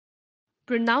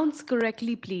Pronounce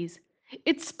correctly, please.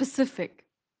 It's specific.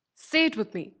 Say it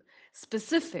with me.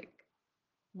 Specific.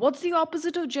 What's the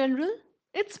opposite of general?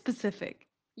 It's specific.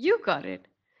 You got it.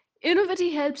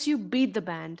 Innovati helps you beat the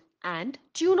band and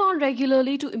tune on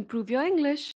regularly to improve your English.